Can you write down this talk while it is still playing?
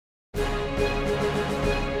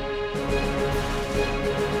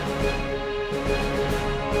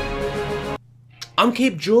I'm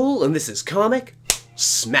Cape Joel, and this is Comic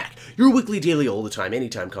Smack, your weekly, daily, all the time,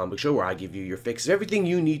 anytime comic book show where I give you your fix of everything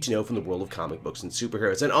you need to know from the world of comic books and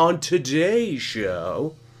superheroes. And on today's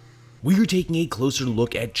show, we're taking a closer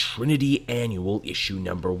look at Trinity Annual issue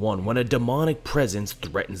number 1, when a demonic presence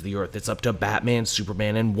threatens the Earth. It's up to Batman,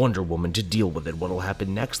 Superman, and Wonder Woman to deal with it. What'll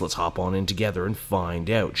happen next? Let's hop on in together and find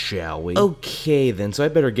out, shall we? Okay then, so I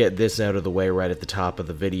better get this out of the way right at the top of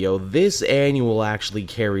the video. This annual actually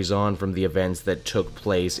carries on from the events that took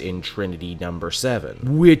place in Trinity number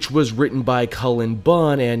 7, which was written by Cullen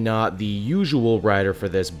Bunn and not the usual writer for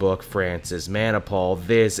this book, Francis Manapul.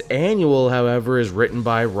 This annual, however, is written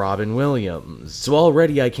by Robin Williams. So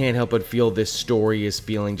already I can't help but feel this story is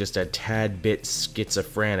feeling just a tad bit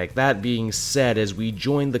schizophrenic. That being said, as we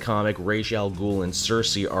join the comic, Ra's al Ghul and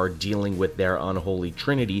Circe are dealing with their unholy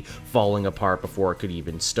trinity falling apart before it could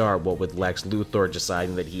even start, what with Lex Luthor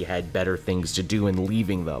deciding that he had better things to do and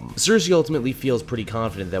leaving them. Circe ultimately feels pretty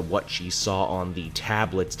confident that what she saw on the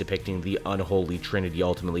tablets depicting the unholy trinity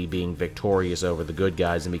ultimately being victorious over the good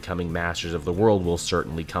guys and becoming masters of the world will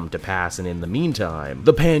certainly come to pass, and in the meantime,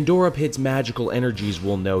 the Pandora Pit's magical energies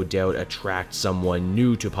will no doubt attract someone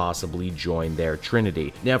new to possibly join their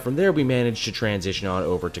trinity. Now from there we manage to transition on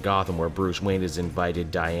over to Gotham, where Bruce Wayne has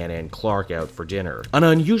invited Diana and Clark out for dinner. An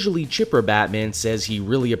unusually chipper Batman says he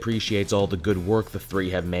really appreciates all the good work the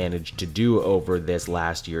three have managed to do over this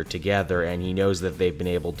last year together, and he knows that they've been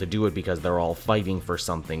able to do it because they're all fighting for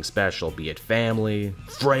something special, be it family,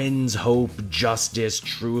 friends, hope, justice,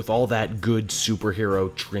 truth, all that good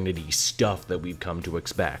superhero trinity stuff that we've come to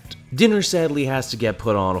expect. Dinner sadly has to get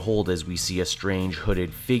put on hold as we see a strange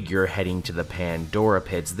hooded figure heading to the Pandora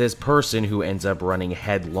Pits. This person, who ends up running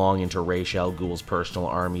headlong into Ra's al Ghul's personal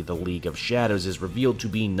army, the League of Shadows, is revealed to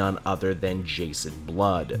be none other than Jason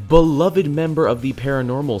Blood, beloved member of the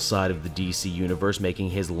paranormal side of the DC universe, making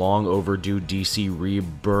his long overdue DC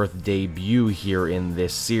Rebirth debut here in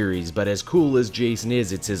this series. But as cool as Jason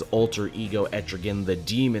is, it's his alter ego Etrigan the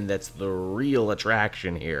Demon that's the real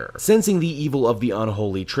attraction here. Sensing the evil of the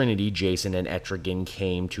unholy trinity, Jason and Etrigan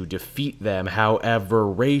came to defeat them. However,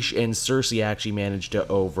 Ra's and Circe actually managed to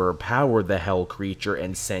overpower the hell creature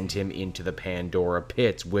and send him into the Pandora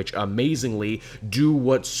Pits, which amazingly do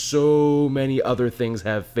what so many other things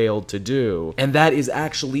have failed to do, and that is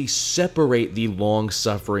actually separate the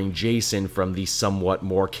long-suffering Jason from the somewhat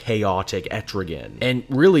more chaotic Etrigan. And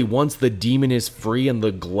really, once the demon is free and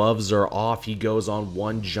the gloves are off, he goes on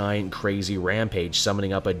one giant crazy rampage,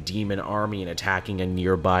 summoning up a demon army and attacking a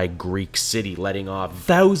nearby Greek city, letting off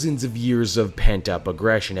thousands of years of pent-up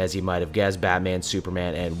aggression. As you might have guessed, Batman,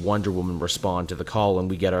 Superman, and Wonder Woman respond to the call, and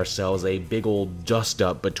we get ourselves a big old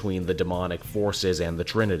dust-up between the demonic forces and the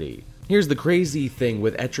Trinity. Here's the crazy thing,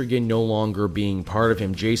 with Etrigan no longer being part of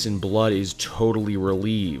him, Jason Blood is totally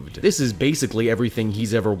relieved. This is basically everything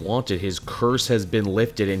he's ever wanted. His curse has been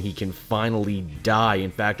lifted and he can finally die.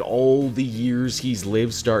 In fact, all the years he's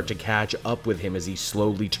lived start to catch up with him as he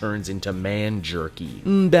slowly turns into man jerky.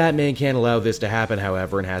 Batman can't allow this to happen,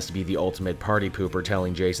 however, and has to be the ultimate party pooper,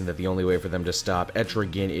 telling Jason that the only way for them to stop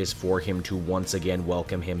Etrigan is for him to once again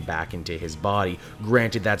welcome him back into his body.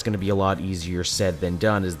 Granted, that's going to be a lot easier said than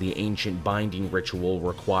done, as the ancient binding ritual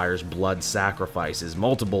requires blood sacrifices,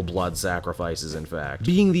 multiple blood sacrifices in fact.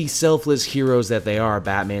 Being the selfless heroes that they are,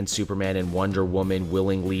 Batman, Superman, and Wonder Woman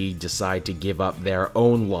willingly decide to give up their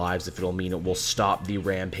own lives if it'll mean it will stop the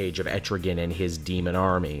rampage of Etrigan and his demon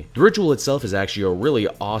army. The ritual itself is actually a really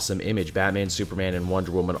awesome image. Batman, Superman, and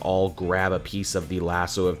Wonder Woman all grab a piece of the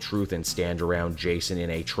lasso of truth and stand around Jason in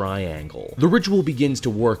a triangle. The ritual begins to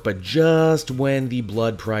work, but just when the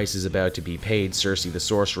blood price is about to be paid, Circe the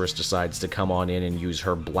sorceress decides to come on in and use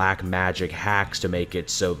her black magic hacks to make it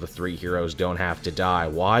so the three heroes don't have to die.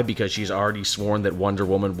 Why? Because she's already sworn that Wonder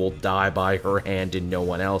Woman will die by her hand and no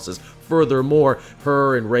one else's. Furthermore,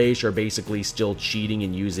 her and Ra's are basically still cheating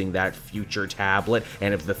and using that future tablet,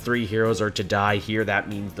 and if the three heroes are to die here, that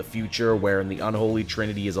means the future, wherein the unholy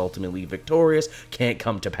trinity is ultimately victorious, can't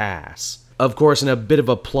come to pass. Of course, in a bit of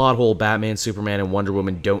a plot hole, Batman, Superman, and Wonder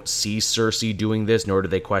Woman don't see Circe doing this, nor do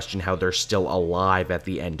they question how they're still alive at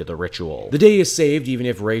the end of the ritual. The day is saved, even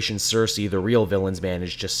if Ra's and Circe, the real villains,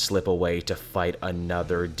 manage to slip away to fight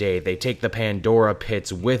another day. They take the Pandora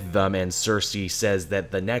Pits with them, and Circe says that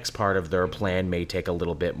the next part of their plan may take a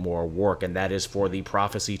little bit more work, and that is for the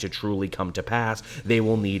prophecy to truly come to pass, they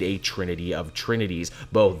will need a trinity of trinities.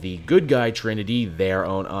 Both the good guy trinity, their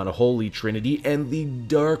own unholy trinity, and the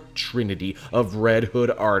dark trinity, Trinity of Red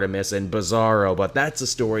Hood Artemis and Bizarro, but that's a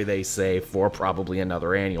story they save for probably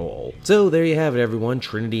another annual. So there you have it, everyone,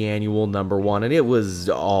 Trinity Annual #1, and it was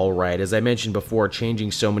alright. As I mentioned before,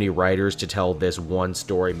 changing so many writers to tell this one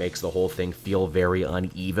story makes the whole thing feel very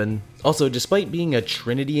uneven. Also, despite being a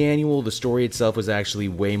Trinity Annual, the story itself was actually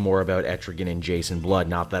way more about Etrigan and Jason Blood.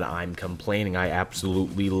 Not that I'm complaining, I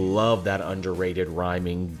absolutely love that underrated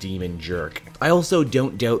rhyming demon jerk. I also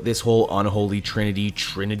don't doubt this whole unholy Trinity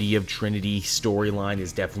of Trinity storyline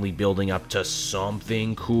is definitely building up to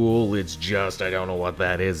something cool. It's just, I don't know what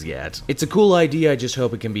that is yet. It's a cool idea, I just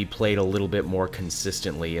hope it can be played a little bit more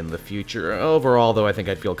consistently in the future. Overall, though, I think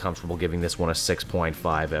I'd feel comfortable giving this one a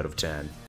 6.5 out of 10.